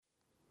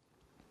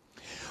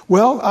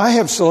Well, I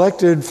have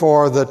selected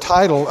for the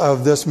title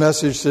of this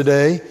message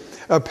today,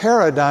 A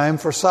Paradigm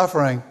for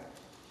Suffering.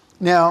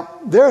 Now,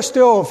 there are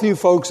still a few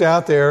folks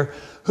out there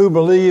who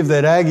believe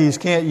that Aggies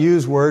can't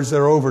use words that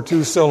are over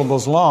 2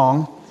 syllables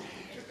long.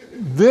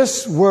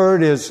 This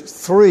word is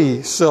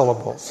 3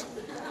 syllables.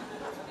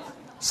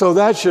 So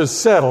that should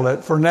settle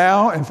it for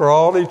now and for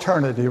all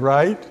eternity,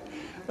 right?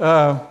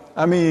 Paradigm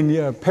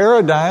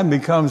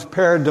becomes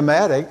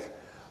paradigmatic.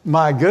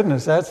 My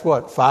goodness, that's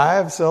what,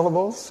 5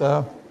 syllables?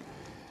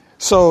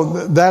 So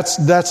that's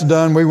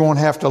done. We won't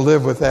have to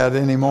live with that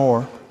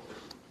anymore.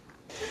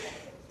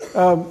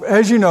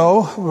 As you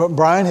know,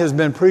 Brian has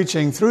been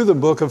preaching through the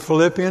book of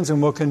Philippians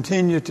and will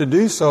continue to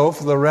do so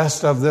for the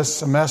rest of this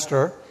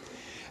semester.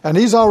 And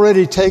he's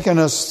already taken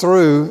us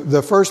through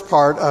the first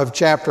part of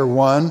chapter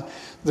 1,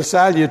 the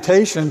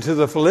salutation to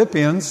the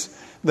Philippians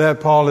that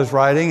Paul is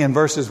writing in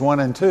verses 1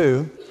 and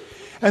 2.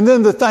 And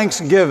then the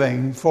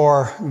thanksgiving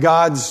for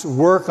God's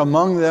work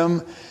among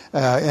them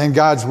and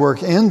God's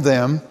work in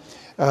them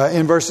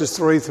in verses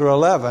 3 through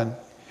 11.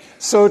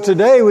 So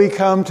today we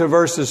come to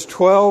verses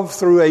 12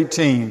 through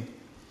 18.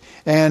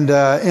 And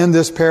in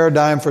this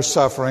paradigm for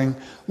suffering,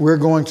 we're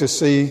going to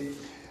see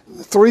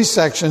 3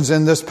 sections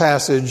in this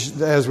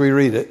passage as we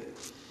read it.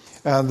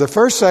 The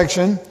first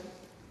section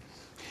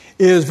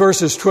is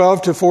verses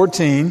 12 to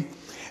 14.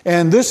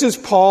 And this is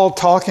Paul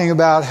talking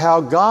about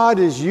how God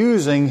is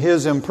using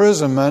his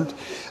imprisonment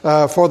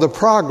for the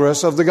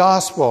progress of the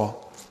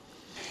gospel.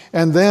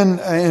 And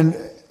then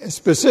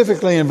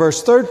specifically in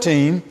verse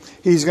 13,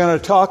 he's going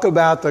to talk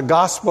about the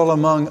gospel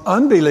among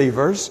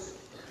unbelievers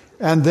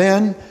and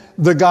then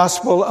the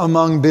gospel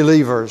among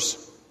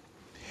believers.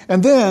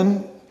 And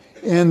then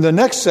in the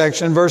next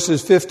section,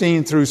 verses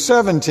 15 through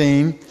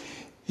 17,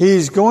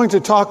 he's going to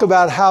talk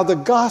about how the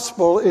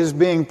gospel is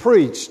being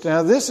preached.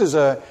 Now, this is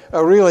a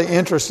really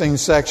interesting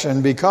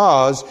section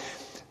because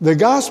the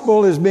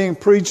gospel is being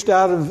preached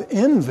out of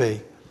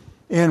envy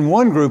in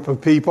one group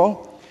of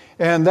people,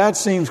 and that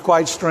seems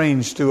quite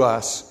strange to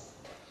us.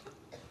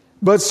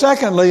 But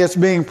secondly, it's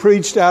being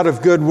preached out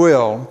of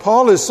goodwill.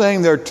 Paul is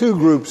saying there are 2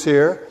 groups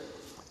here,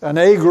 an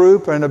A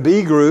group and a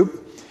B group.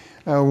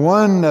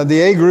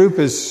 The A group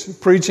is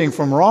preaching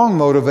from wrong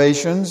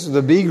motivations.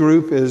 The B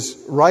group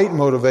is right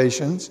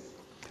motivations.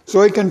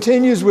 So he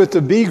continues with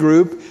the B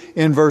group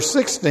in verse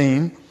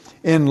 16,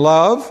 in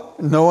love,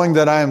 knowing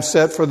that I am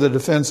set for the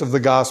defense of the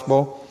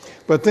gospel.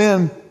 But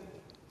then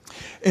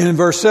in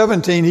verse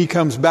 17, he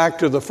comes back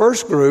to the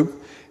first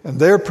group, and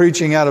they're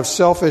preaching out of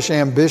selfish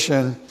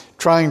ambition,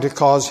 trying to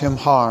cause him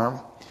harm.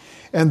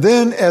 And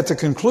then at the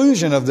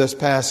conclusion of this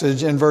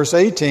passage, in verse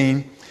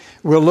 18,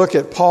 we'll look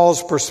at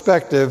Paul's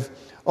perspective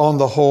on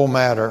the whole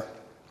matter.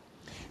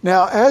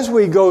 Now, as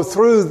we go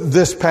through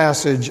this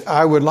passage,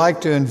 I would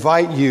like to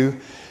invite you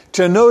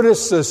to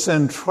notice the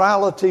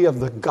centrality of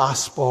the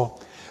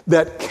gospel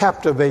that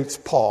captivates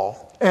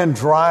Paul and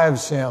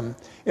drives him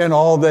in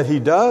all that he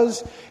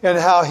does and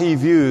how he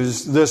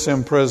views this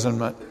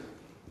imprisonment.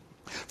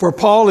 For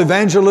Paul,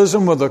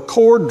 evangelism was a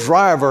core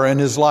driver in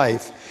his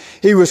life.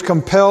 He was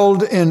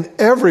compelled in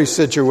every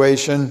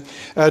situation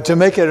to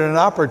make it an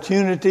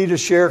opportunity to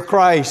share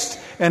Christ,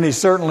 and he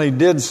certainly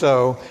did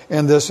so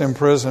in this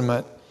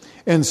imprisonment,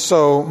 and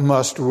so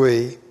must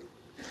we.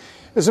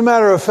 As a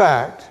matter of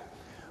fact,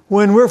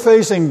 when we're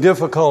facing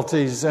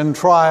difficulties and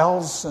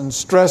trials and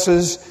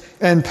stresses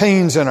and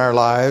pains in our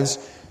lives,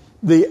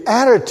 the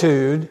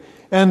attitude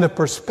and the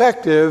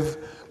perspective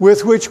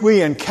with which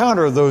we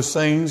encounter those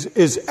things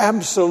is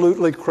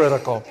absolutely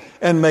critical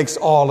and makes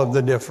all of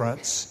the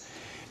difference.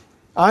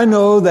 I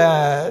know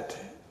that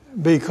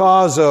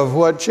because of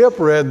what Chip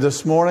read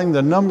this morning,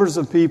 the numbers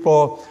of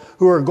people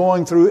who are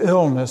going through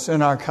illness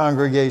in our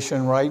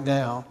congregation right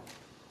now.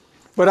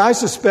 But I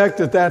suspect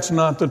that that's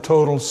not the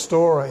total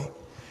story.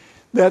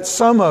 That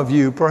some of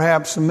you,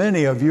 perhaps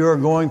many of you, are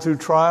going through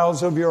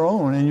trials of your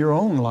own in your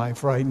own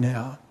life right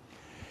now.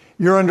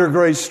 You're under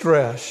great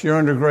stress, you're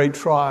under great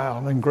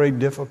trial and great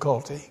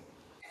difficulty.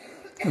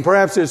 And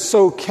perhaps it's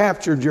so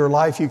captured your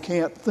life you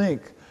can't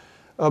think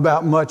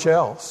about much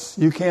else.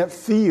 You can't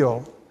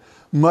feel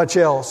much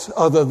else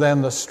other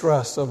than the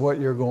stress of what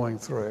you're going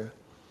through.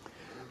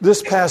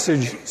 This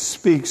passage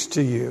speaks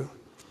to you.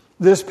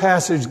 This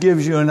passage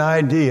gives you an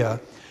idea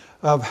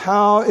of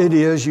how it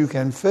is you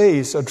can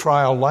face a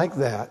trial like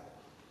that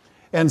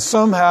and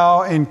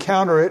somehow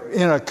encounter it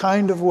in a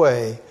kind of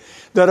way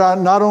that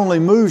not only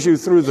moves you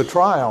through the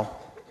trial,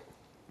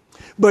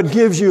 but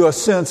gives you a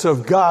sense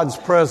of God's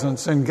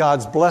presence and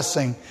God's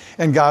blessing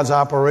and God's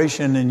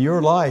operation in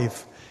your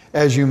life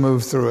as you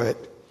move through it.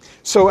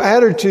 So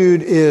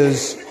attitude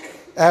is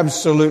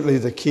absolutely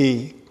the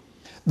key.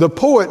 The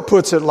poet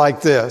puts it like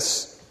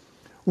this: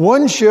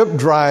 one ship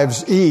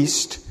drives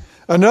east,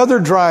 another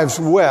drives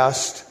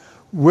west,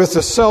 with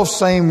the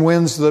selfsame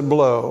winds that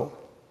blow.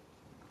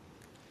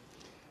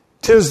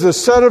 'Tis the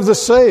set of the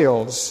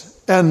sails,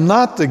 and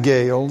not the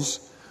gales,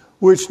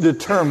 which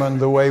determine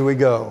the way we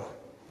go.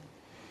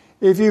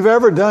 If you've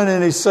ever done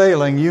any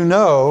sailing, you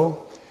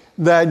know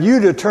that you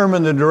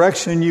determine the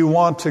direction you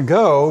want to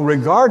go,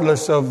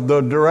 regardless of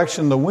the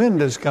direction the wind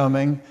is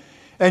coming,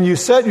 and you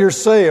set your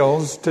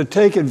sails to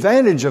take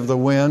advantage of the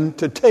wind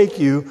to take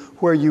you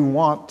where you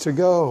want to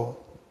go.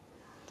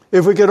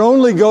 If we could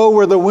only go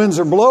where the winds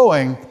are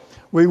blowing,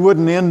 we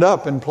wouldn't end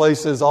up in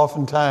places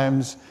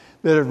oftentimes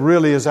that it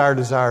really is our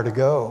desire to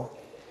go.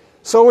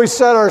 So we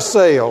set our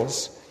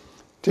sails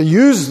to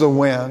use the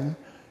wind,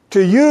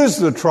 to use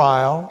the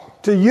trial,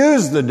 to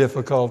use the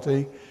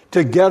difficulty,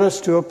 to get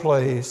us to a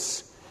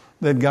place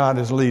that God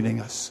is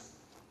leading us.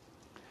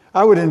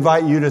 I would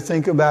invite you to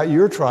think about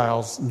your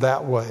trials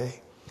that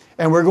way.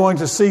 And we're going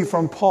to see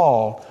from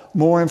Paul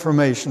more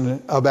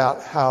information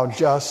about how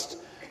just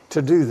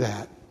to do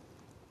that.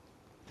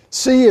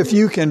 See if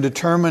you can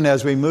determine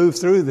as we move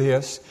through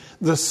this,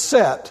 the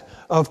set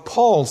of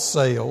Paul's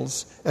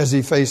sails as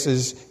he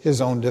faces his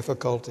own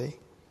difficulty.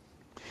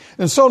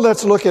 And so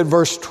let's look at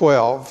verse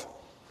 12.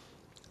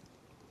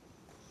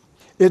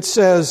 It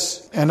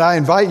says, and I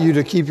invite you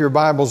to keep your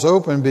Bibles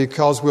open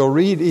because we'll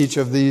read each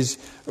of these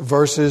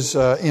verses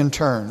in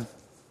turn.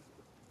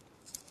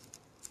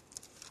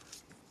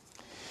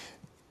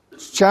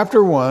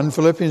 Chapter 1,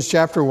 Philippians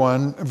chapter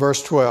 1,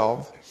 verse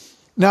 12.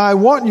 Now I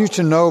want you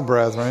to know,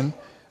 brethren,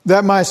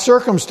 that my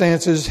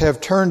circumstances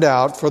have turned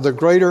out for the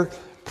greater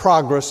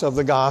progress of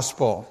the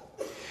gospel.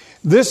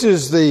 This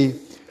is the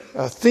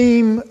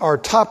theme or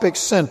topic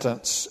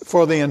sentence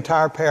for the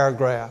entire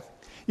paragraph.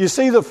 You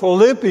see, the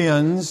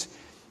Philippians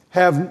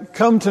have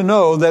come to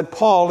know that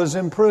Paul is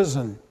in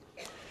prison.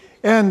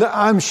 And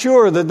I'm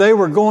sure that they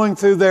were going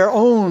through their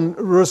own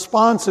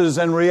responses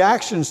and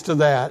reactions to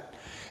that.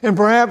 And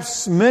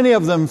perhaps many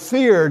of them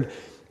feared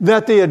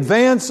that the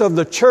advance of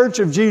the Church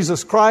of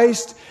Jesus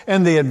Christ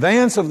and the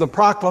advance of the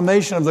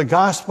proclamation of the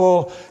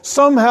gospel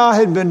somehow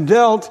had been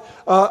dealt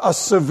a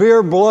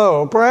severe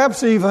blow,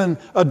 perhaps even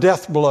a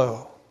death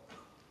blow.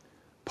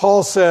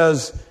 Paul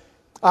says,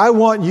 I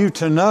want you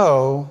to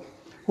know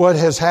what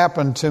has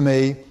happened to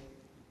me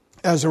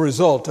as a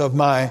result of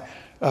my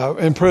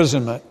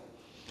imprisonment.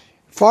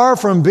 Far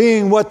from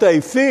being what they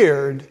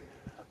feared,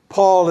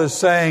 Paul is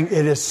saying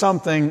it is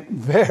something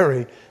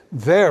very,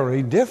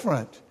 very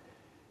different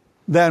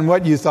than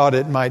what you thought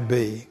it might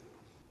be.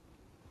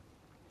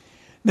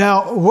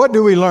 Now, what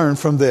do we learn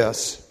from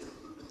this?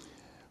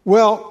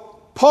 Well,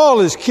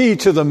 Paul is key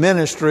to the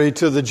ministry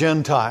to the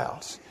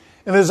Gentiles.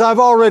 And as I've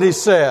already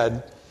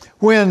said,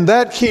 when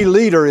that key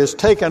leader is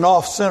taken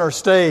off center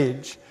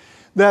stage,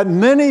 that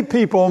many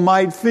people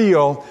might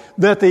feel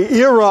that the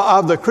era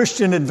of the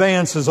Christian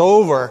advance is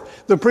over.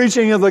 The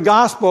preaching of the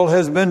gospel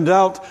has been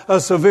dealt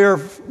a severe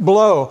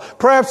blow.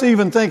 Perhaps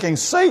even thinking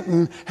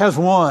Satan has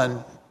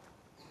won.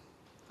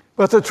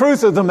 But the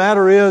truth of the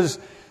matter is,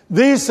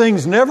 these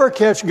things never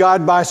catch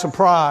God by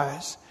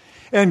surprise.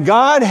 And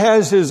God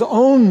has His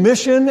own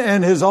mission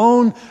and His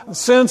own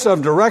sense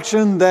of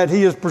direction that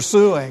He is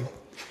pursuing.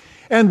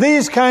 And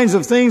these kinds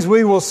of things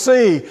we will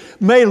see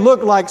may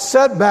look like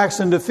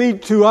setbacks and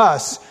defeat to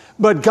us,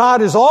 but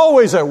God is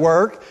always at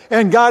work,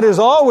 and God is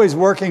always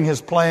working His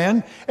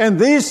plan. And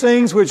these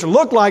things which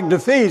look like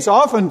defeats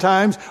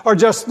oftentimes are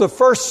just the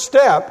first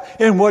step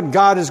in what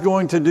God is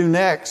going to do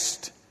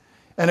next.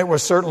 And it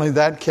was certainly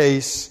that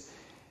case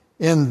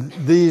in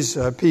these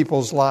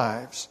people's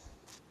lives.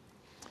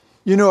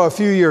 You know, a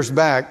few years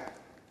back,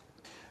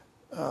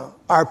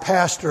 our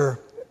pastor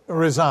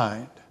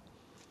resigned.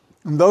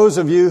 And those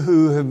of you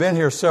who have been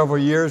here several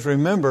years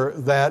remember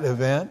that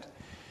event.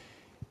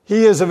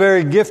 He is a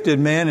very gifted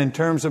man in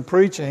terms of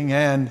preaching,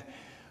 and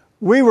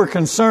we were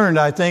concerned,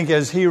 I think,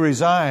 as he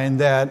resigned,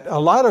 that a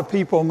lot of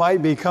people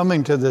might be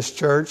coming to this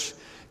church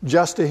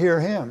just to hear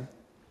him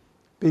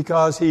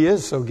because he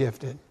is so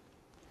gifted.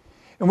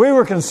 And we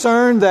were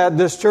concerned that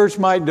this church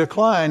might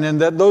decline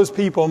and that those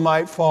people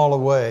might fall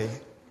away.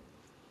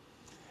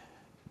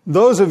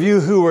 Those of you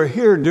who were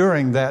here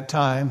during that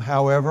time,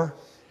 however,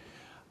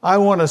 I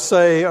want to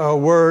say a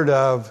word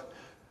of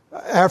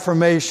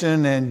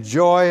affirmation and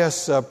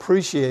joyous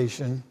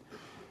appreciation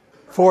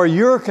for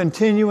your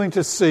continuing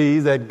to see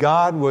that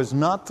God was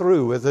not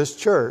through with this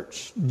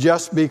church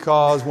just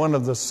because one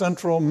of the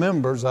central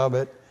members of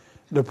it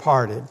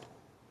departed.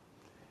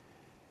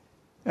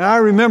 And I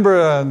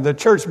remember the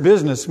church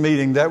business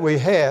meeting that we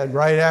had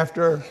right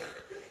after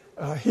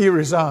he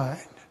resigned.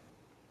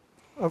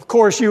 Of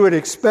course, you would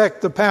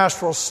expect the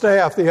pastoral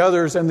staff, the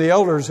others, and the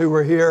elders who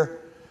were here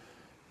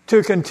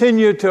to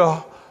continue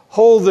to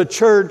hold the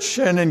church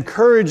and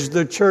encourage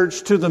the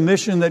church to the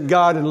mission that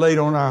God had laid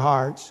on our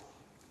hearts.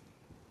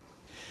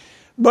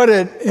 But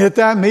at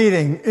that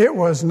meeting, it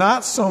was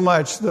not so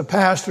much the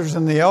pastors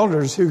and the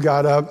elders who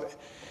got up.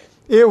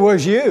 It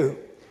was you,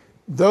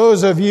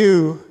 those of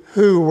you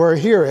who were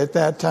here at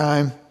that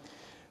time,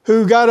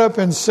 who got up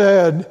and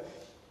said,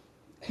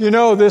 you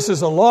know, this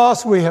is a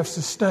loss we have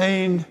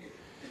sustained.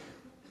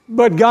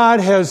 But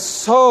God has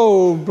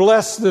so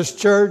blessed this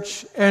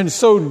church and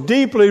so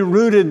deeply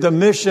rooted the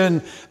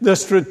mission, the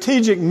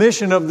strategic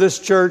mission of this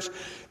church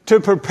to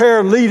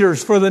prepare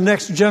leaders for the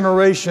next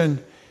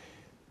generation,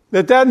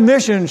 that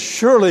mission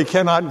surely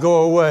cannot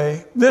go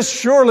away. This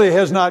surely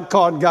has not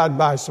caught God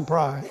by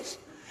surprise.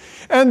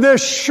 And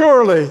this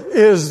surely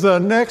is the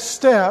next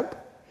step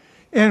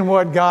in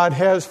what God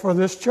has for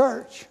this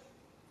church.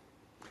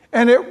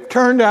 And it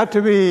turned out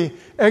to be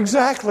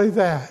exactly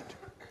that.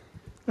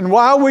 And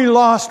while we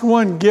lost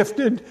one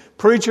gifted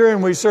preacher,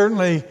 and we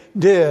certainly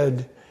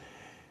did,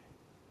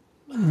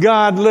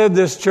 God led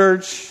this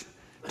church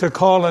to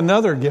call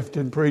another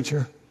gifted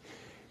preacher,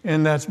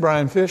 and that's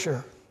Brian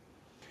Fisher.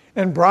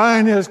 And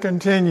Brian has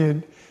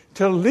continued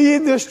to lead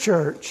this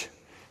church,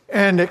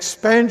 and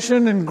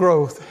expansion and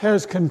growth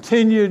has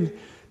continued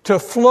to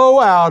flow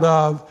out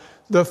of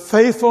the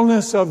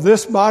faithfulness of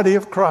this body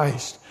of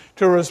Christ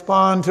to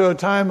respond to a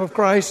time of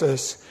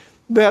crisis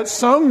that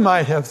some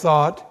might have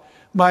thought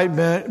might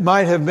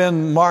have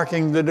been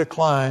marking the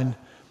decline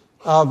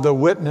of the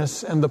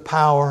witness and the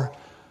power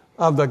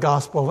of the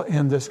gospel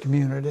in this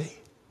community.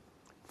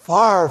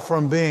 Far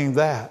from being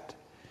that,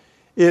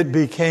 it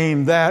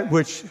became that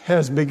which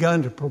has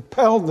begun to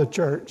propel the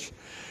church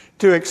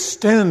to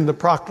extend the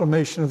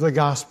proclamation of the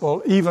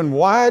gospel even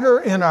wider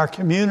in our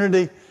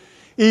community,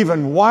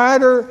 even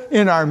wider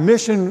in our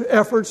mission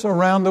efforts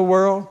around the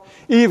world,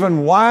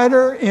 even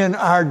wider in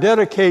our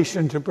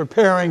dedication to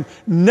preparing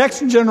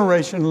next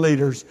generation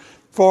leaders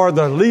for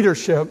the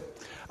leadership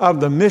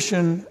of the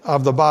mission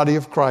of the body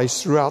of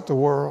Christ throughout the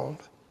world.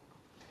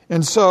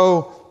 And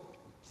so,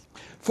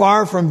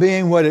 far from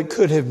being what it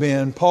could have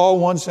been, Paul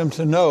wants them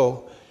to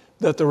know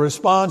that the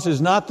response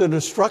is not the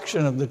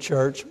destruction of the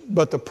church,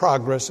 but the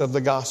progress of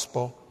the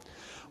gospel.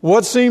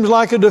 What seems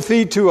like a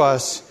defeat to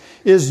us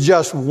is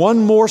just one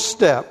more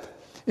step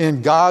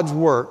in God's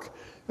work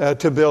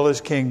to build His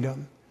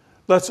kingdom.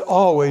 Let's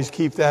always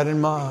keep that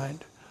in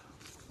mind.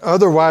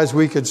 Otherwise,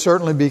 we could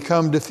certainly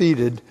become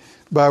defeated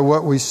by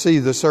what we see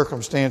the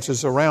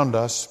circumstances around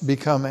us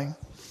becoming.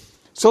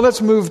 So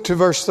let's move to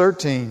verse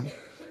 13.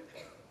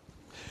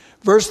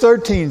 Verse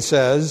 13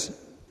 says,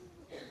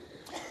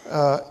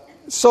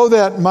 so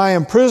that my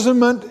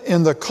imprisonment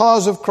in the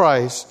cause of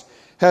Christ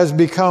has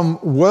become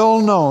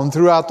well known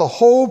throughout the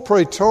whole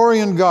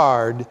Praetorian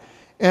Guard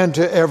and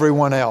to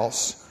everyone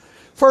else.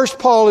 First,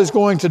 Paul is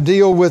going to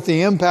deal with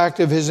the impact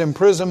of his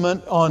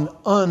imprisonment on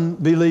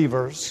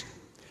unbelievers.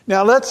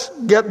 Now, let's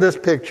get this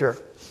picture.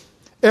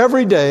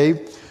 Every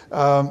day,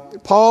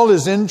 Paul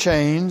is in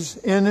chains,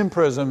 in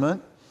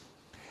imprisonment,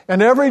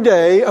 and every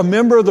day a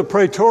member of the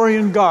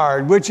Praetorian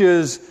Guard, which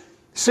is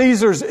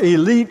Caesar's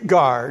elite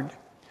guard,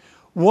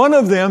 one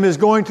of them is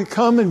going to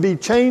come and be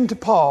chained to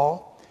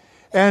Paul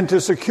and to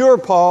secure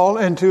Paul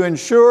and to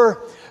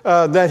ensure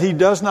that he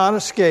does not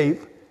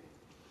escape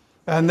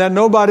and that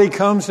nobody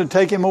comes to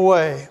take him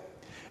away.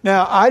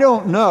 Now, I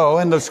don't know,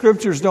 and the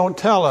scriptures don't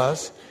tell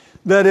us,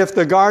 that if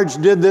the guards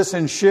did this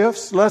in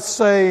shifts, let's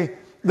say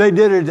they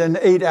did it in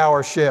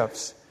 8-hour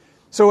shifts.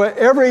 So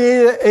every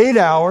 8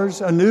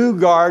 hours, a new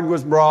guard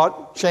was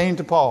brought, chained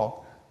to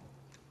Paul.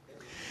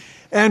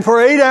 And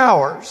for 8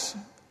 hours,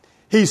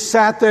 he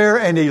sat there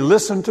and he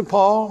listened to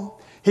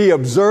Paul. He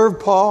observed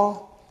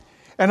Paul.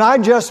 And I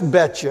just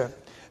bet you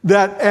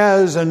that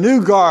as a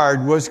new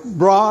guard was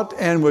brought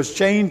and was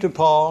chained to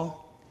Paul,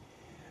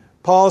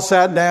 Paul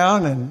sat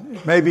down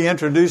and maybe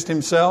introduced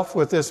himself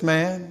with this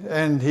man.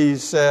 And he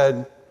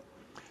said,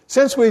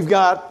 since we've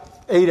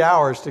got 8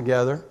 hours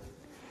together,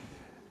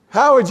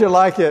 how would you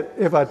like it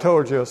if I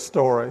told you a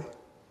story?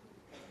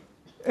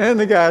 And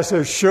the guy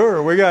says,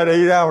 sure, we got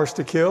 8 hours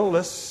to kill.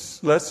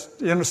 Let's,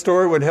 a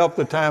story would help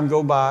the time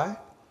go by.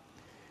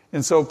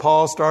 And so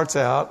Paul starts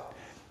out,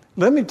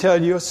 let me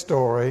tell you a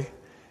story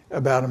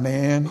about a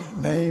man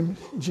named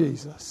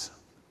Jesus.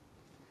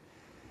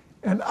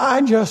 And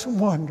I just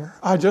wonder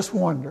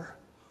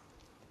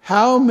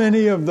how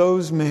many of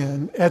those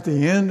men at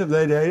the end of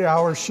that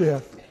 8-hour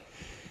shift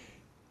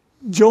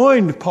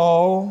joined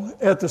Paul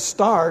at the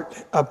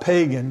start, a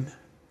pagan,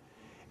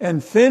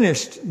 and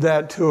finished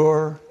that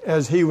tour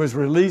as he was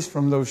released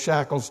from those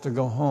shackles to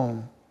go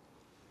home,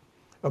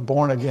 a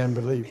born-again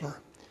believer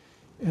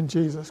in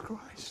Jesus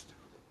Christ.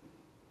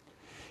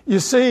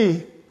 You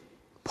see,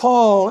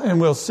 Paul,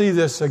 and we'll see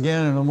this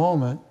again in a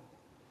moment,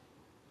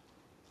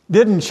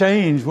 didn't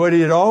change what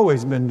he had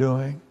always been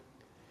doing.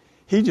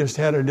 He just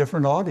had a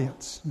different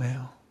audience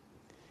now.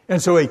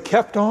 And so he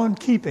kept on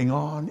keeping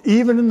on,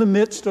 even in the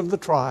midst of the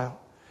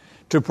trial,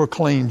 to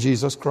proclaim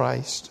Jesus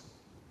Christ.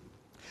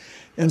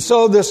 And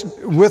so this,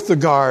 with the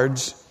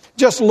guards,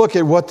 just look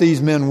at what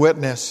these men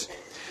witness.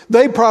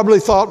 They probably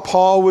thought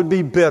Paul would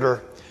be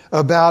bitter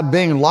about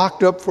being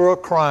locked up for a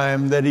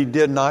crime that he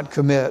did not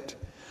commit.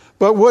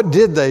 But what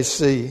did they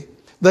see?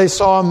 They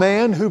saw a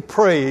man who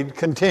prayed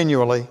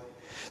continually.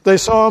 They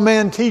saw a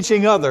man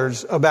teaching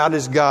others about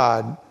his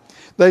God.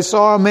 They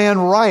saw a man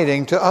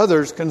writing to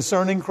others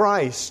concerning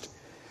Christ.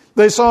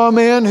 They saw a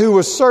man who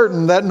was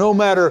certain that no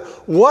matter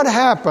what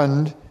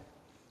happened,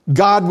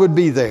 God would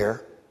be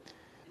there.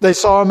 They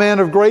saw a man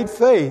of great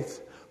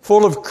faith,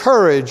 full of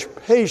courage,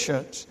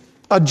 patience,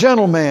 a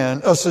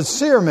gentleman, a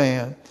sincere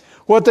man.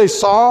 What they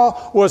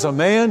saw was a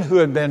man who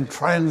had been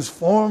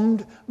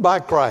transformed by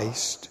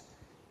Christ.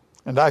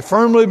 And I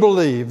firmly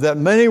believe that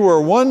many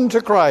were won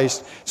to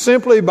Christ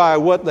simply by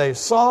what they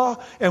saw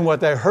and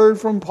what they heard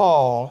from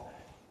Paul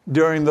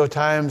during the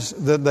times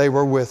that they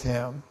were with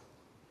him.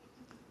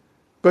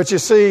 But you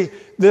see,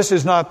 this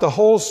is not the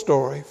whole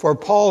story. For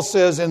Paul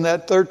says in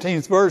that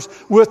 13th verse,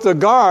 with the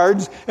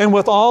guards and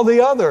with all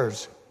the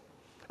others.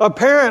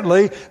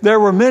 Apparently, there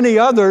were many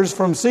others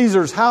from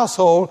Caesar's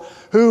household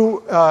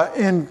who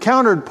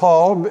encountered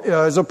Paul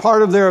as a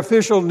part of their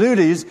official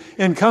duties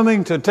in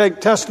coming to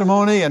take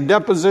testimony and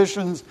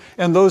depositions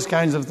and those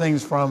kinds of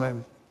things from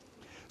him.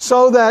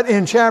 So that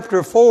in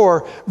chapter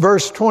 4,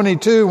 verse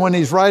 22, when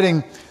he's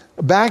writing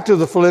back to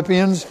the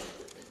Philippians,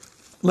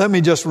 let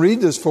me just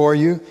read this for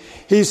you.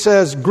 He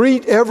says,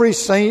 greet every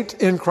saint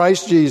in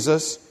Christ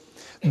Jesus.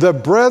 The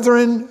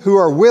brethren who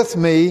are with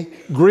me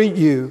greet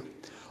you.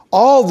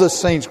 All the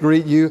saints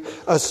greet you,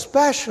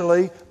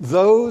 especially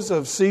those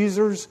of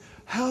Caesar's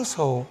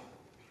household.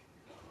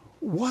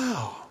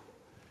 Wow.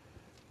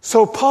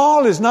 So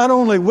Paul is not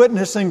only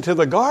witnessing to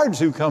the guards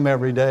who come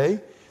every day,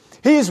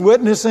 he's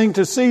witnessing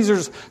to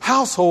Caesar's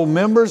household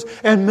members,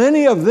 and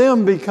many of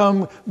them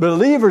become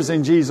believers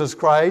in Jesus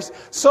Christ,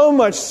 so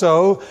much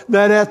so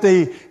that at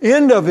the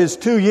end of his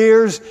 2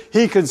 years,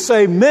 he could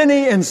say,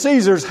 many in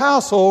Caesar's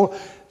household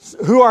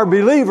who are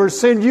believers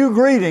send you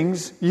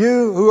greetings,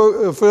 you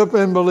who are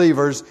Philippian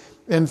believers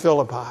in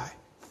Philippi.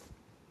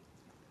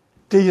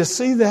 Do you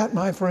see that,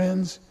 my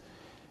friends?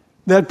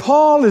 That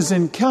Paul is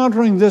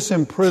encountering this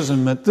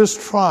imprisonment,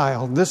 this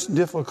trial, this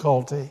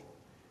difficulty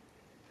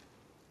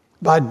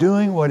by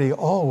doing what he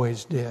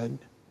always did,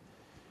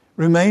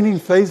 remaining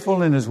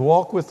faithful in his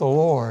walk with the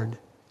Lord.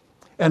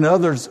 And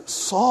others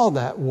saw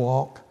that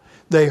walk.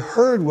 They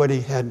heard what he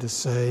had to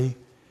say.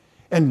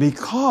 And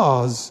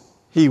because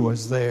he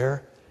was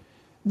there,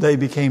 they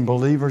became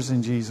believers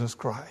in Jesus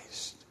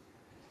Christ.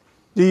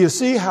 Do you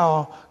see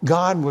how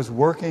God was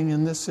working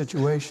in this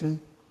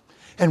situation?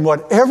 And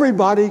what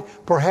everybody,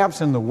 perhaps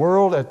in the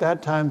world at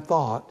that time,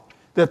 thought,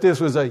 that this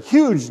was a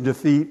huge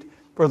defeat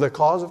for the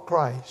cause of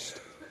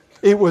Christ.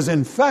 It was,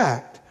 in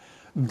fact,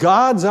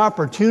 God's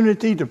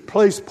opportunity to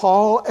place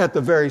Paul at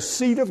the very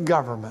seat of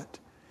government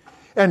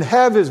and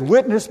have his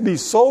witness be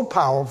so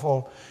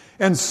powerful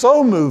and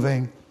so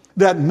moving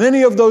that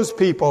many of those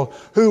people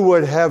who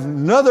would have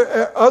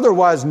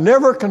otherwise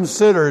never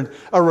considered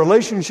a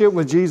relationship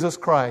with Jesus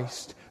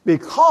Christ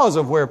because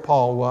of where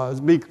Paul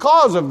was,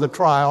 because of the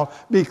trial,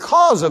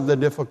 because of the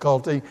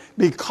difficulty,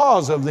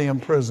 because of the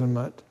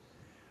imprisonment,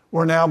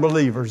 were now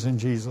believers in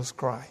Jesus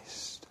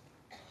Christ.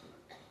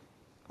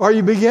 Are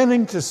you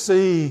beginning to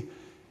see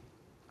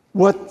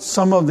what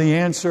some of the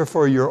answer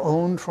for your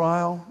own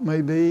trial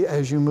may be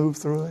as you move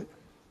through it?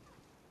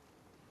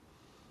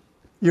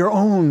 Your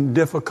own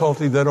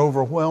difficulty that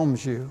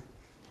overwhelms you.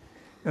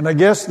 And I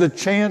guess the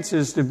chance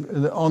is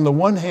to, on the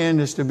one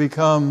hand, is to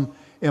become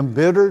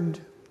embittered,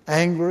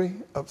 angry,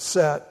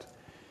 upset,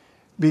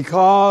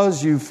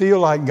 because you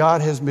feel like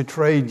God has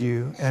betrayed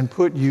you and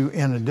put you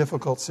in a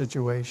difficult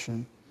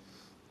situation.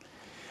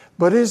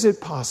 But is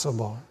it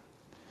possible?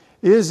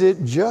 Is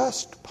it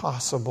just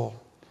possible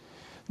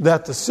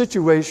that the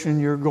situation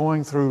you're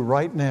going through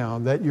right now,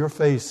 that you're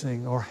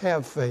facing or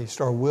have faced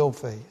or will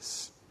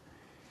face,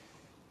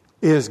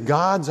 is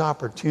God's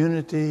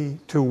opportunity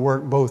to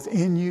work both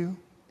in you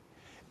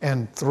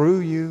and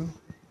through you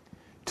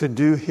to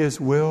do His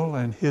will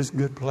and His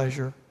good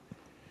pleasure,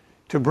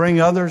 to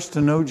bring others to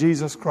know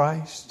Jesus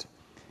Christ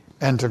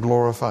and to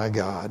glorify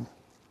God?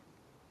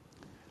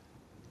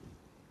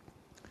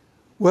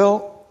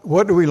 Well,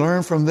 what do we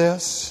learn from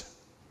this?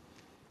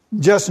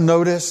 Just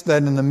notice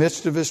that in the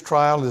midst of his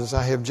trial, as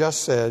I have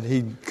just said,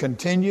 he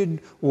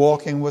continued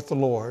walking with the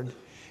Lord,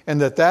 and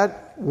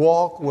that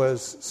walk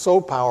was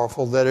so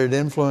powerful that it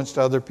influenced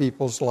other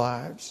people's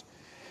lives.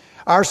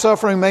 Our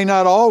suffering may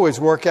not always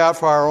work out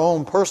for our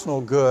own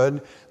personal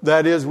good.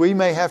 That is, we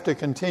may have to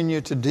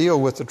continue to deal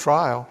with the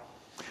trial.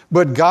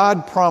 But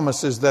God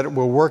promises that it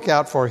will work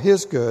out for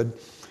His good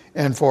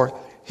and for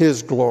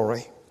His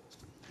glory.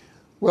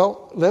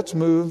 Well, let's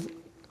move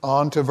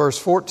on to verse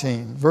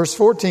 14. Verse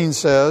 14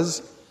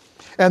 says,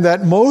 and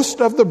that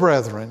most of the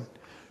brethren,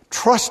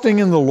 trusting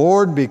in the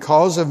Lord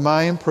because of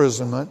my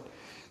imprisonment,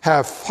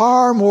 have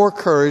far more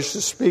courage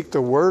to speak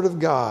the word of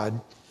God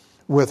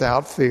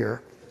without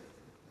fear.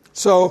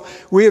 So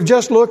we have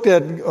just looked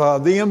at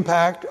the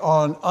impact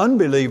on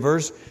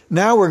unbelievers.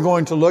 Now we're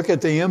going to look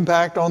at the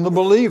impact on the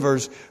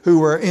believers who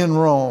were in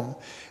Rome.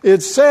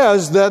 It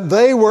says that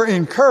they were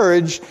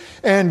encouraged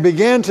and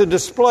began to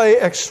display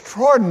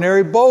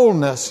extraordinary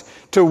boldness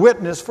to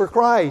witness for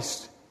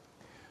Christ.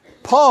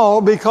 Paul,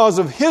 because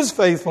of his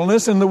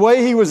faithfulness and the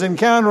way he was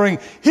encountering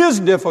his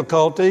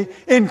difficulty,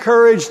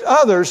 encouraged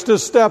others to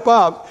step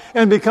up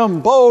and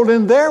become bold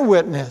in their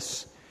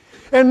witness.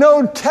 And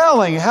no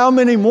telling how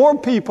many more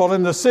people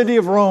in the city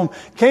of Rome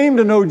came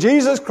to know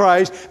Jesus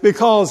Christ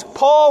because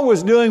Paul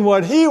was doing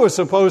what he was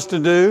supposed to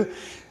do,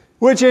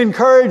 which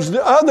encouraged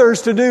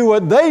others to do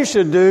what they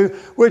should do,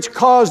 which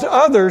caused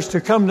others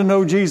to come to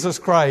know Jesus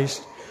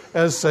Christ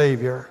as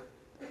Savior.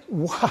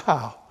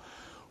 Wow.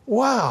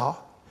 Wow.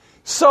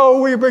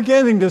 So we're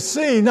beginning to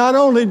see not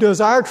only does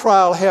our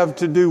trial have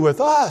to do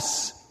with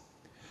us,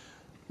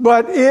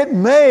 but it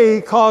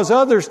may cause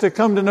others to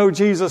come to know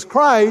Jesus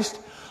Christ,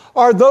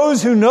 or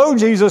those who know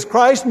Jesus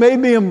Christ may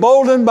be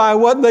emboldened by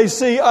what they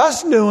see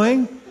us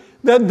doing,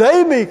 that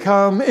they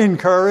become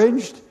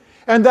encouraged,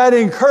 and that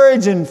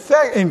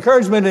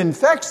encouragement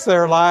infects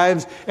their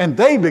lives, and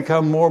they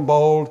become more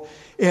bold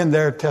in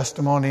their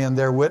testimony and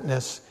their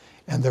witness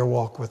and their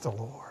walk with the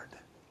Lord.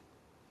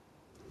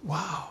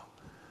 Wow.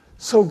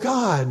 So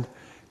God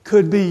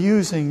could be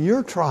using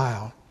your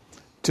trial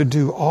to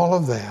do all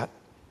of that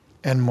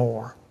and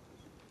more.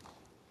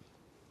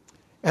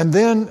 And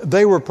then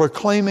they were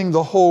proclaiming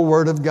the whole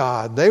Word of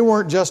God. They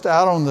weren't just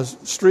out on the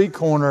street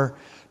corner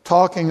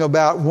talking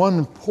about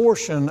one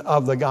portion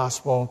of the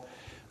gospel.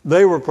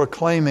 They were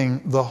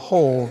proclaiming the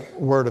whole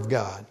Word of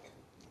God.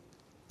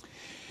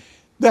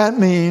 That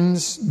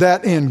means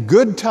that in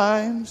good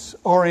times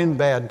or in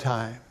bad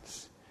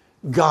times,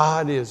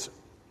 God is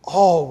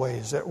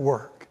always at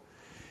work.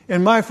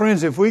 And my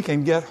friends, if we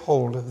can get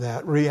hold of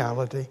that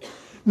reality,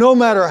 no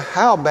matter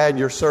how bad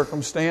your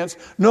circumstance,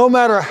 no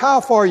matter how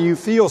far you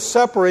feel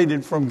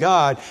separated from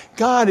God,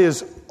 God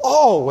is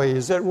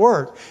always at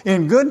work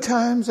in good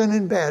times and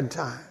in bad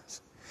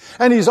times.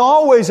 And He's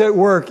always at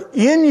work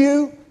in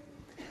you,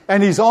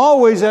 and He's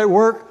always at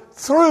work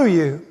through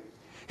you.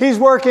 He's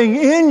working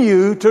in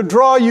you to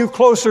draw you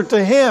closer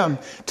to Him,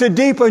 to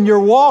deepen your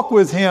walk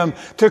with Him,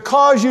 to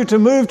cause you to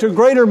move to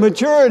greater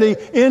maturity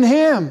in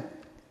Him.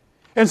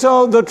 And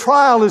so the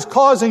trial is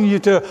causing you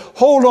to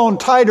hold on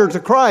tighter to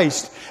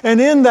Christ.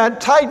 And in that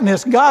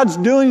tightness, God's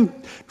doing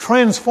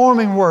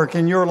transforming work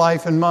in your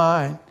life and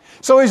mine.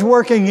 So He's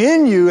working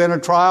in you in a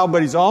trial,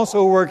 but He's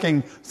also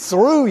working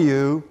through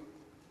you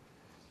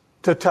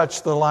to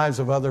touch the lives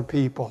of other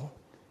people,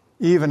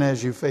 even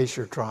as you face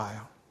your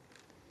trial.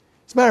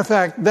 As a matter of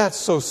fact, that's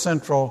so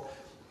central.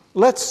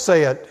 Let's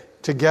say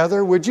it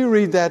together. Would you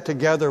read that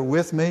together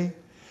with me?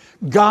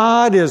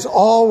 God is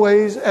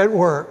always at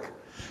work.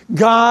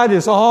 God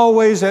is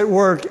always at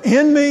work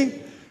in me.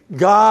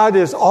 God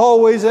is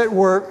always at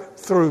work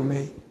through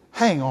me.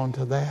 Hang on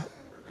to that.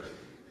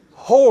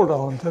 Hold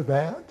on to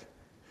that.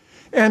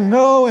 And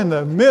know in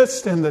the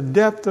midst, in the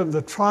depth of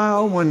the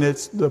trial, when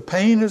the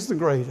pain is the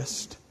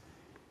greatest,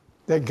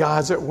 that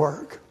God's at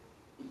work.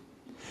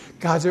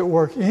 God's at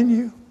work in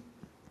you,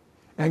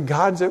 and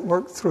God's at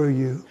work through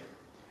you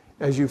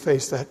as you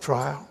face that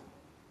trial.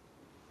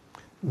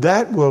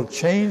 That will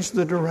change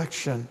the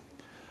direction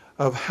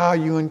of how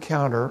you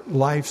encounter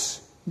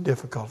life's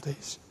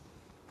difficulties.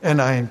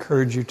 And I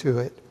encourage you to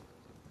it.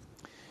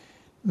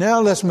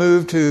 Now let's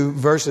move to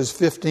verses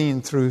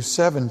 15 through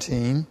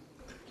 17.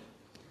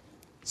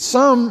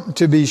 Some,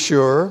 to be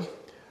sure,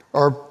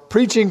 are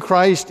preaching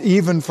Christ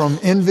even from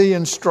envy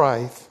and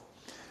strife,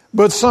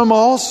 but some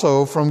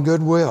also from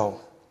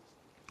goodwill.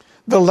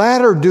 The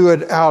latter do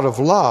it out of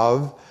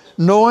love,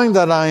 knowing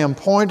that I am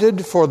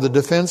appointed for the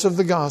defense of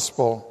the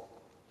gospel.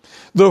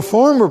 The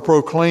former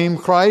proclaim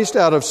Christ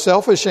out of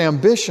selfish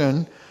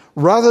ambition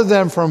rather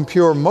than from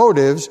pure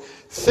motives,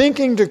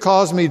 thinking to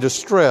cause me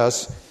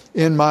distress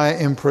in my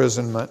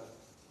imprisonment.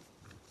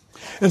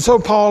 And so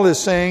Paul is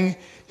saying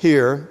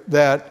here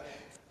that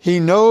he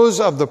knows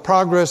of the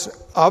progress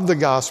of the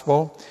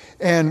gospel,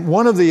 and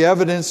one of the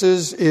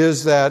evidences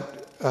is that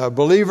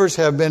believers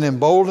have been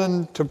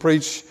emboldened to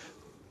preach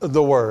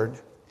the word.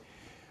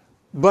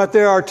 But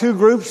there are two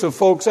groups of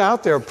folks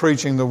out there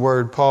preaching the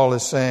word, Paul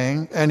is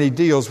saying, and he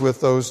deals with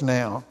those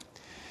now.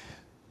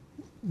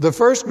 The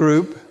first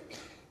group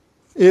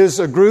is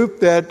a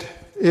group that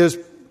is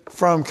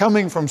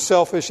coming from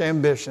selfish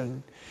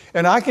ambition.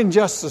 And I can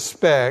just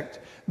suspect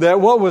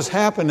that what was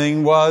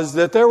happening was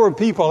that there were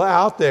people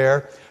out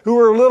there who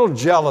were a little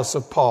jealous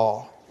of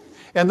Paul.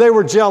 And they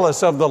were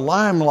jealous of the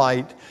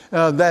limelight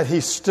that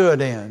he stood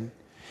in.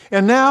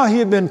 And now he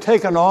had been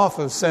taken off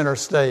of center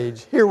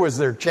stage. Here was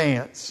their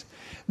chance.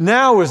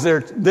 Now was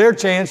their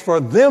chance for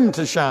them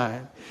to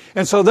shine.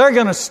 And so they're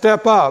going to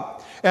step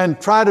up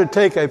and try to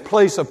take a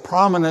place of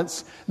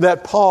prominence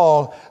that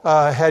Paul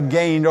had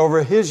gained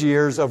over his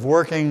years of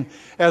working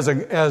as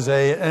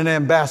an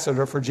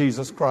ambassador for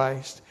Jesus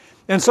Christ.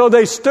 And so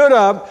they stood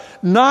up,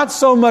 not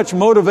so much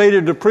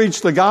motivated to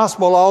preach the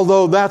gospel,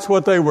 although that's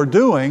what they were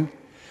doing.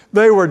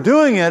 They were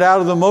doing it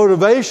out of the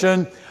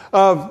motivation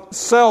of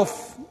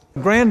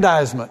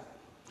self-aggrandizement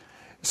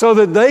so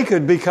that they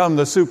could become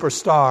the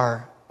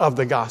superstar of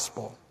the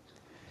gospel.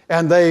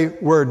 And they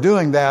were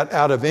doing that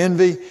out of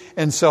envy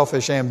and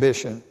selfish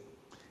ambition.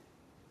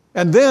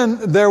 And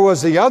then there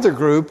was the other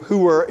group who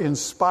were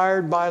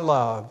inspired by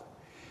love.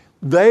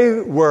 They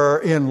were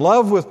in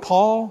love with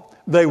Paul.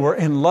 They were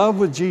in love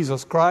with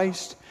Jesus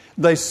Christ.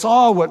 They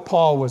saw what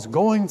Paul was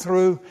going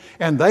through,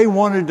 and they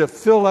wanted to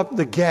fill up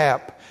the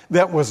gap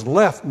that was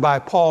left by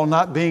Paul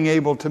not being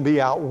able to be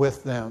out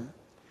with them.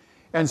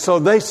 And so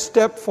they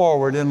stepped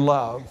forward in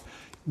love,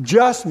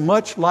 just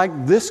much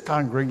like this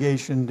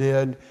congregation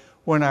did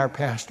when our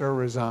pastor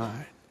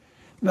resigned.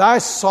 And I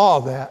saw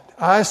that.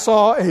 I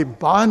saw a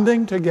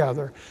bonding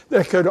together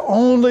that could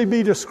only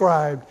be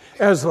described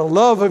as the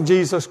love of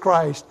Jesus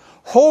Christ,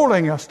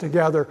 holding us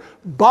together,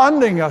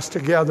 bonding us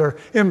together,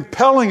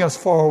 impelling us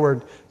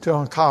forward to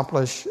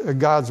accomplish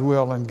God's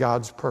will and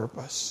God's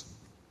purpose.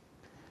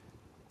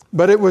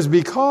 But it was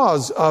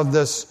because of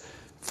this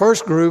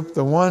first group,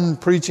 the one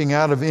preaching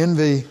out of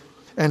envy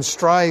and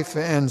strife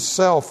and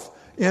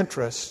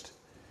self-interest,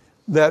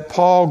 that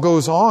Paul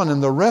goes on in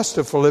the rest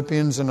of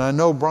Philippians, and I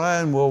know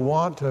Brian will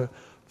want to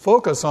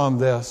focus on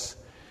this.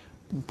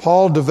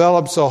 Paul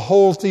develops a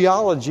whole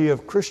theology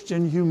of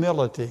Christian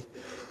humility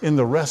in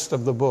the rest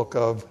of the book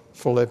of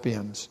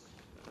Philippians.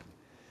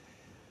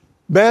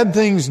 Bad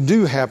things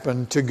do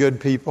happen to good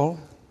people,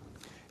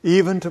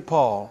 even to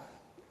Paul.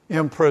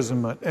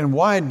 Imprisonment. And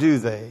why do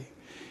they?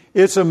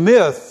 It's a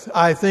myth,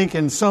 I think,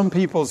 in some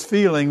people's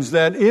feelings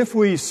that if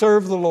we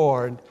serve the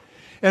Lord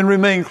and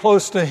remain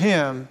close to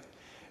Him,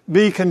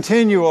 be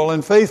continual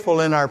and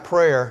faithful in our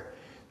prayer,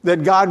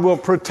 that God will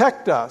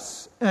protect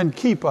us and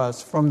keep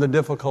us from the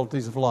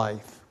difficulties of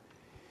life.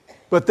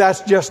 But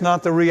that's just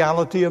not the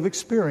reality of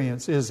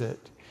experience, is it?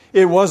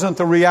 It wasn't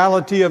the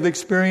reality of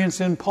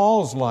experience in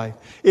Paul's life.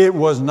 It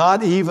was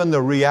not even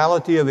the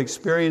reality of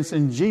experience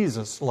in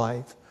Jesus'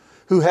 life,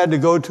 who had to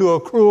go to a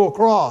cruel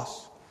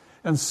cross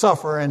and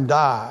suffer and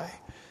die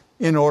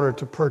in order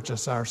to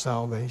purchase our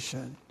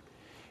salvation.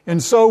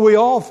 And so we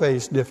all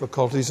face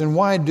difficulties. And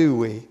why do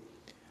we?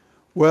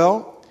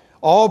 Well,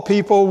 all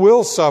people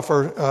will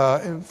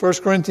suffer. 1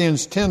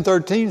 Corinthians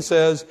 10:13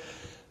 says,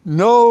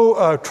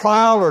 no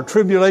trial or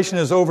tribulation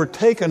has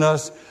overtaken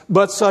us,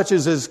 but such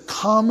as is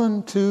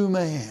common to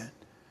man.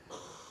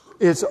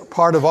 It's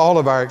part of all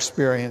of our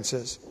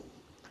experiences.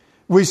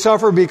 We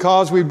suffer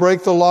because we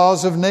break the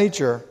laws of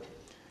nature.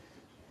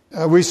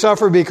 We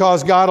suffer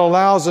because God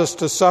allows us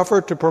to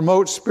suffer to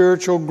promote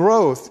spiritual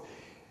growth.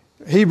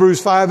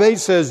 Hebrews 5:8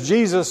 says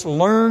Jesus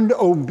learned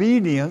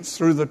obedience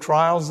through the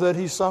trials that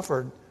He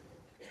suffered.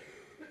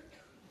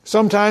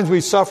 Sometimes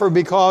we suffer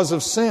because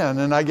of sin,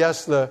 and I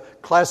guess the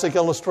classic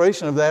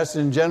illustration of that is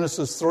in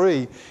Genesis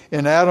 3,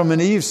 in Adam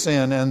and Eve's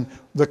sin and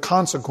the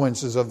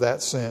consequences of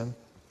that sin.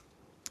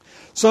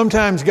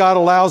 Sometimes God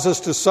allows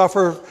us to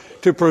suffer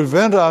to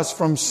prevent us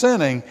from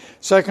sinning.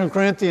 2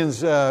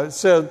 Corinthians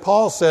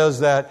Paul says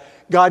that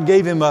God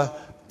gave him a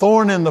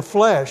thorn in the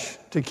flesh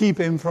to keep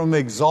him from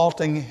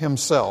exalting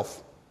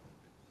himself.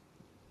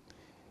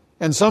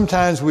 And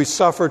sometimes we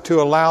suffer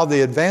to allow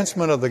the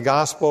advancement of the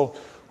gospel,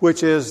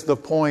 which is the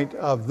point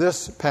of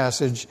this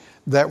passage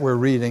that we're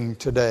reading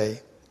today.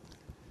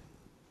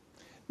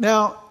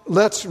 Now,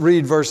 let's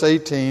read verse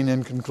 18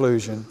 in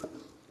conclusion.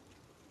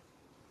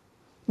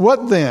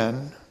 What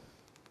then?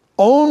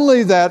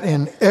 Only that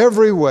in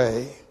every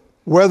way,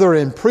 whether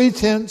in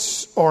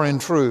pretense or in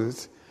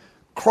truth,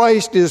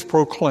 Christ is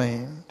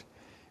proclaimed,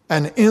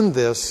 and in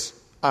this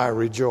I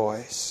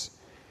rejoice.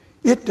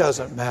 It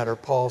doesn't matter,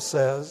 Paul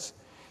says,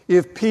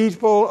 if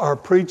people are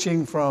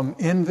preaching from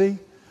envy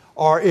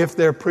or if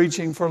they're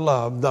preaching for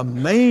love. The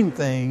main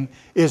thing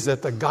is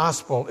that the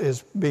gospel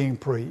is being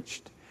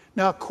preached.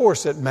 Now, of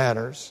course it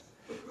matters,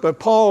 but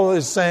Paul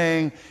is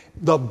saying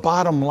the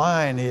bottom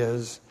line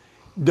is,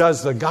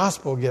 does the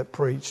gospel get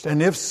preached?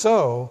 And if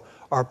so,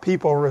 are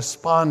people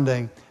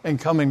responding and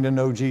coming to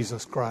know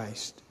Jesus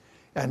Christ?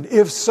 And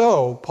if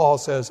so, Paul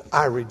says,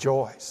 I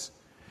rejoice.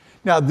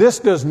 Now, this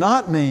does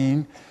not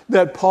mean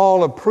that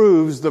Paul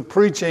approves the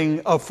preaching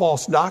of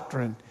false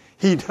doctrine.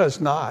 He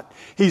does not.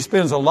 He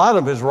spends a lot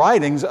of his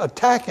writings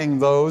attacking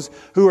those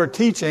who are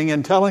teaching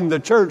and telling the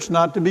church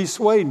not to be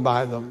swayed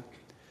by them.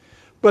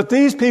 But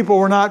these people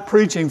were not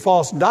preaching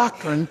false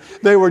doctrine.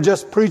 They were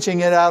just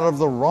preaching it out of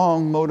the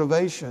wrong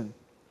motivation.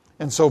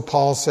 And so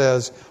Paul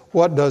says,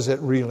 what does it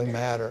really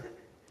matter?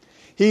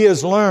 He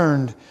has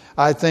learned,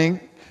 I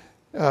think,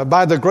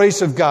 by the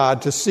grace of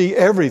God, to see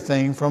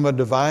everything from a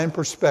divine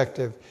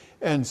perspective.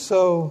 And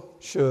so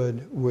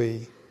should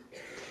we.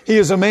 He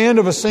is a man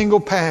of a single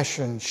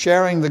passion,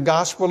 sharing the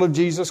gospel of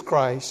Jesus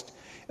Christ,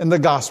 and the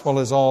gospel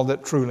is all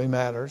that truly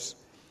matters.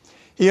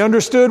 He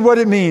understood what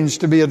it means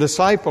to be a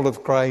disciple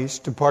of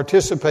Christ, to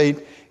participate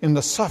in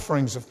the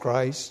sufferings of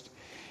Christ,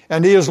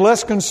 and he is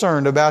less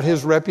concerned about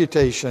his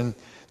reputation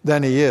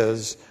than he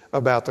is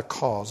about the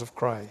cause of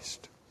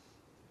Christ.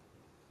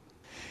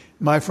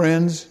 My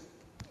friends,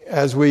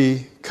 as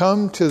we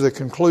come to the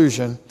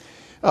conclusion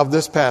of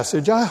this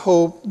passage, I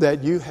hope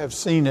that you have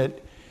seen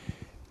it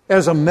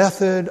as a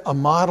method, a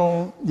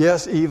model,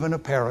 yes, even a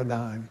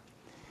paradigm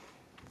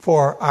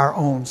for our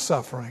own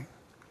suffering.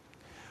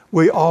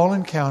 We all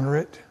encounter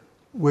it.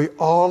 We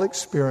all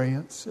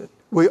experience it.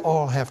 We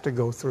all have to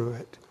go through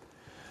it.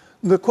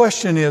 The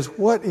question is,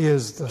 what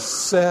is the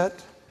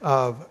set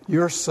of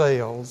your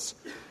sails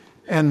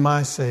and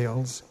my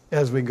sails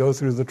as we go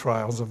through the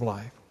trials of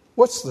life?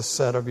 What's the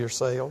set of your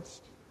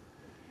sails?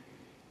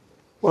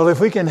 Well,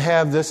 if we can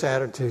have this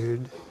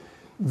attitude,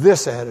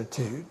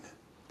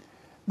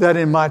 that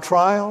in my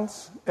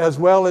trials, as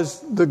well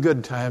as the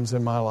good times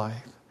in my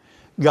life,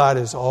 God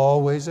is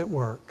always at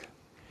work.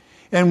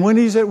 And when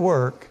He's at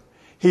work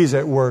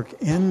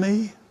in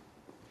me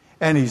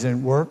and He's at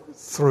work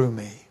through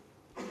me.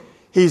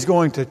 He's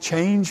going to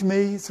change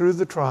me through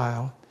the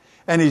trial,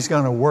 and He's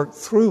going to work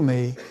through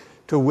me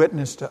to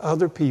witness to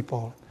other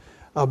people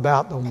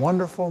about the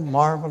wonderful,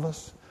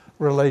 marvelous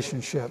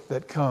relationship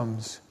that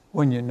comes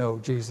when you know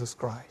Jesus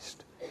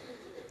Christ.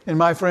 And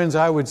my friends,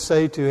 I would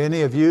say to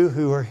any of you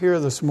who are here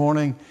this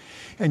morning,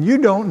 and you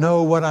don't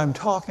know what I'm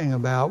talking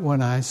about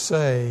when I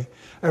say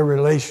a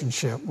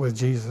relationship with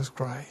Jesus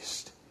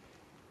Christ.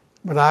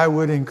 But I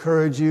would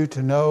encourage you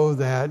to know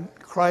that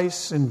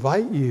Christ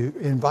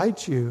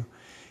invites you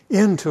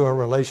into a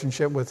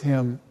relationship with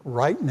Him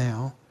right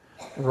now,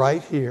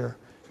 right here,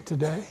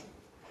 today.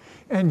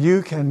 And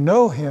you can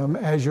know Him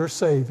as your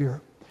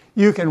Savior.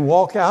 You can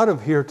walk out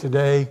of here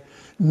today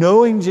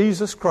knowing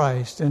Jesus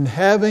Christ and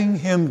having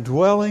Him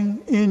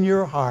dwelling in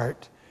your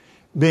heart,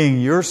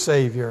 being your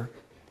Savior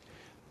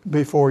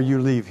before you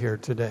leave here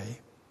today.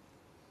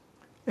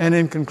 And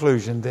in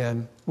conclusion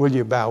then, will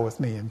you bow with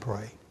me and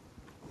pray?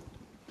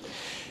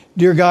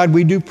 Dear God,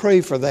 we do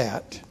pray for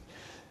that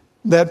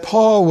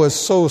Paul was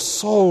so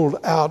sold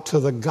out to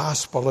the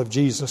gospel of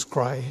Jesus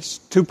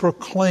Christ, to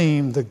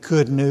proclaim the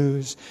good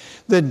news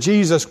that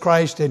Jesus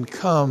Christ had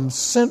come,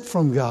 sent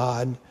from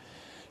God,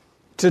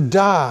 to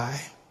die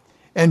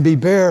and be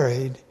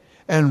buried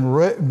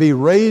and be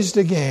raised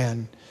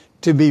again,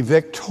 to be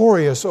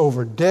victorious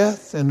over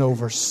death and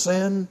over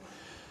sin,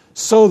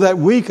 so that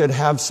we could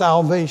have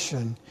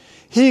salvation.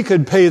 He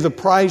could pay the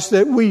price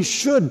that we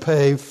should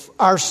pay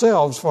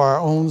ourselves for our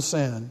own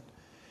sin.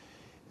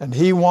 And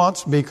He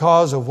wants,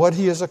 because of what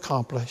He has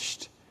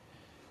accomplished,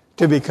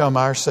 to become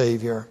our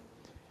Savior.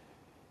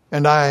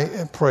 And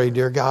I pray,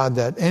 dear God,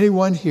 that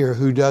anyone here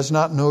who does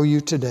not know You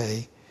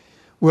today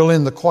will,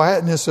 in the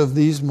quietness of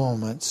these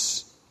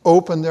moments,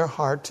 open their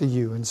heart to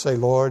You and say,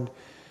 Lord,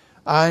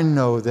 I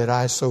know that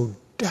I so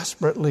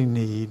desperately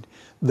need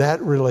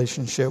that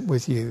relationship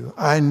with You.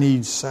 I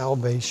need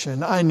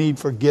salvation. I need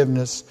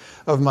forgiveness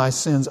of my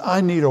sins.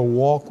 I need a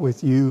walk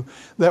with You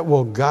that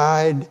will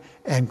guide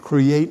and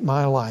create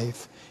my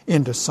life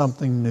into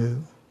something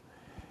new.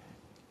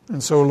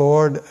 And so,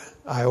 Lord,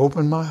 I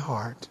open my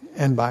heart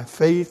and by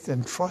faith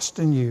and trust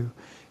in You,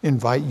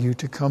 invite You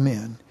to come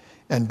in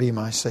and be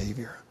my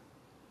Savior.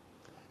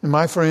 And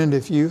my friend,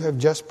 if you have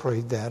just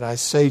prayed that, I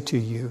say to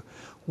you,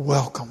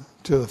 welcome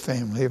to the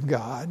family of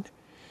God.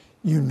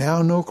 You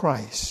now know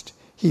Christ.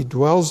 He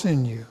dwells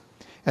in you,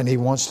 and He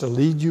wants to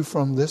lead you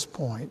from this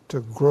point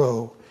to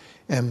grow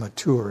and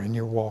mature in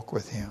your walk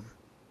with Him.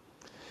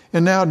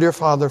 And now, dear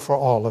Father, for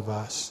all of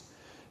us,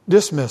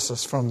 dismiss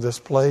us from this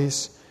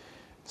place.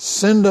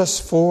 Send us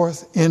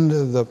forth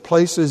into the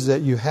places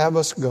that You have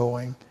us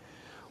going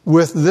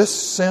with this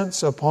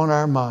sense upon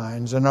our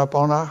minds and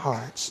upon our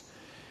hearts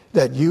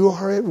that You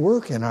are at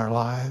work in our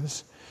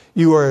lives.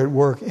 You are at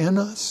work in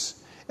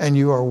us, and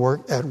You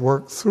are at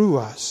work through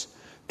us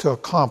to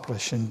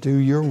accomplish and do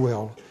Your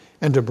will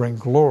and to bring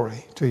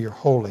glory to Your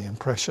holy and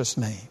precious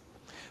name.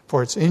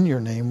 For it's in Your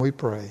name we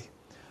pray.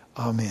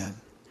 Amen.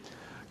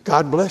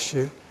 God bless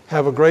you.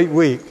 Have a great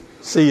week.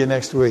 See you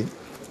next week.